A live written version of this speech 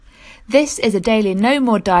This is a daily No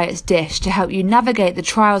More Diets dish to help you navigate the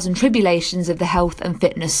trials and tribulations of the health and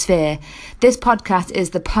fitness sphere. This podcast is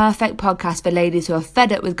the perfect podcast for ladies who are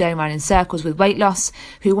fed up with going around in circles with weight loss,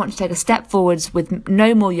 who want to take a step forwards with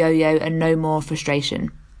no more yo-yo and no more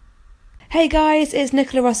frustration. Hey guys, it's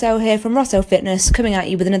Nicola Rossell here from Rossell Fitness, coming at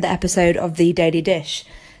you with another episode of The Daily Dish.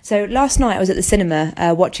 So last night I was at the cinema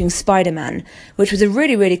watching Spider-Man, which was a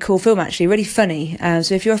really, really cool film actually, really funny.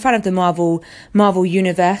 So if you're a fan of the Marvel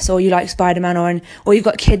universe, or you like Spider-Man, or you've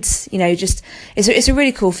got kids, it's a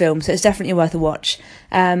really cool film, so it's definitely worth a watch.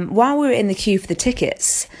 While we were in the queue for the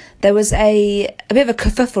tickets, there was a bit of a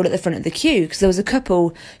kerfuffle at the front of the queue, because there was a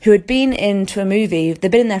couple who had been into a movie.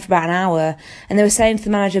 They'd been in there for about an hour, and they were saying to the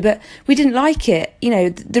manager, but we didn't like it.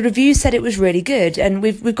 The reviews said it was really good, and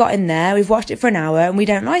we've got in there, we've watched it for an hour, and we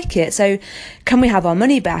don't like it. So can we have our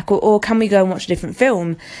money back, or can we go and watch a different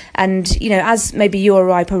film? And, as maybe you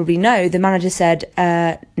or I probably know, the manager said,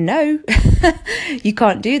 no, you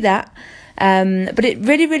can't do that. But it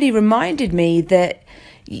really, really reminded me that,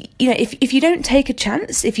 if you don't take a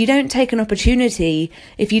chance, if you don't take an opportunity,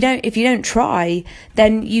 if you don't try,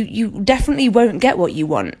 then you definitely won't get what you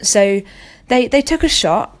want. So they took a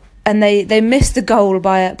shot, and they missed the goal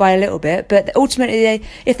by a little bit, but ultimately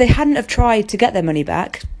if they hadn't have tried to get their money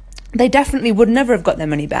back, they definitely would never have got their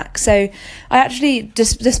money back. So I actually,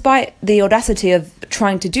 despite the audacity of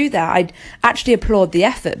trying to do that, I actually applaud the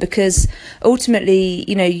effort, because ultimately,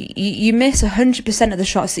 you miss 100% of the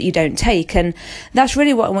shots that you don't take. And that's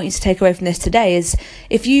really what I want you to take away from this today is,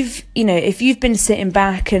 if you've been sitting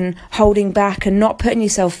back and holding back and not putting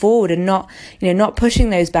yourself forward and not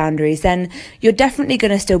pushing those boundaries, then you're definitely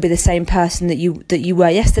going to still be the same person that you were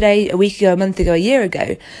yesterday, a week ago, a month ago, a year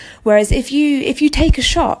ago. Whereas if you take a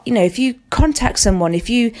shot, if you contact someone, if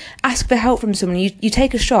you ask for help from someone, you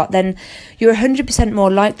take a shot, then you're 100%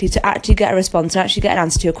 more likely to actually get a response and actually get an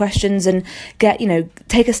answer to your questions and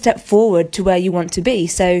take a step forward to where you want to be.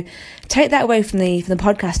 So take that away from the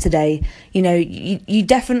podcast today. You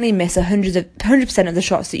definitely miss 100% of the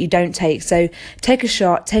shots that you don't take. So take a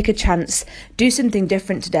shot, take a chance, do something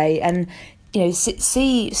different today, and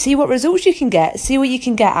see what results you can get, see what you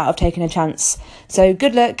can get out of taking a chance. So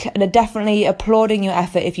good luck, and I'm definitely applauding your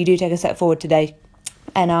effort if you do take a step forward today.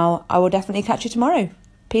 And I will definitely catch you tomorrow.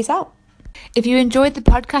 Peace out. If you enjoyed the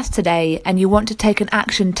podcast today and you want to take an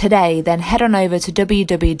action today, then head on over to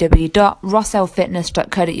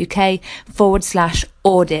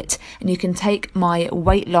www.rossellfitness.co.uk/audit, and you can take my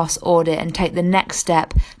weight loss audit and take the next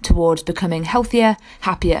step towards becoming healthier,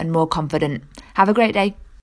 happier and more confident. Have a great day.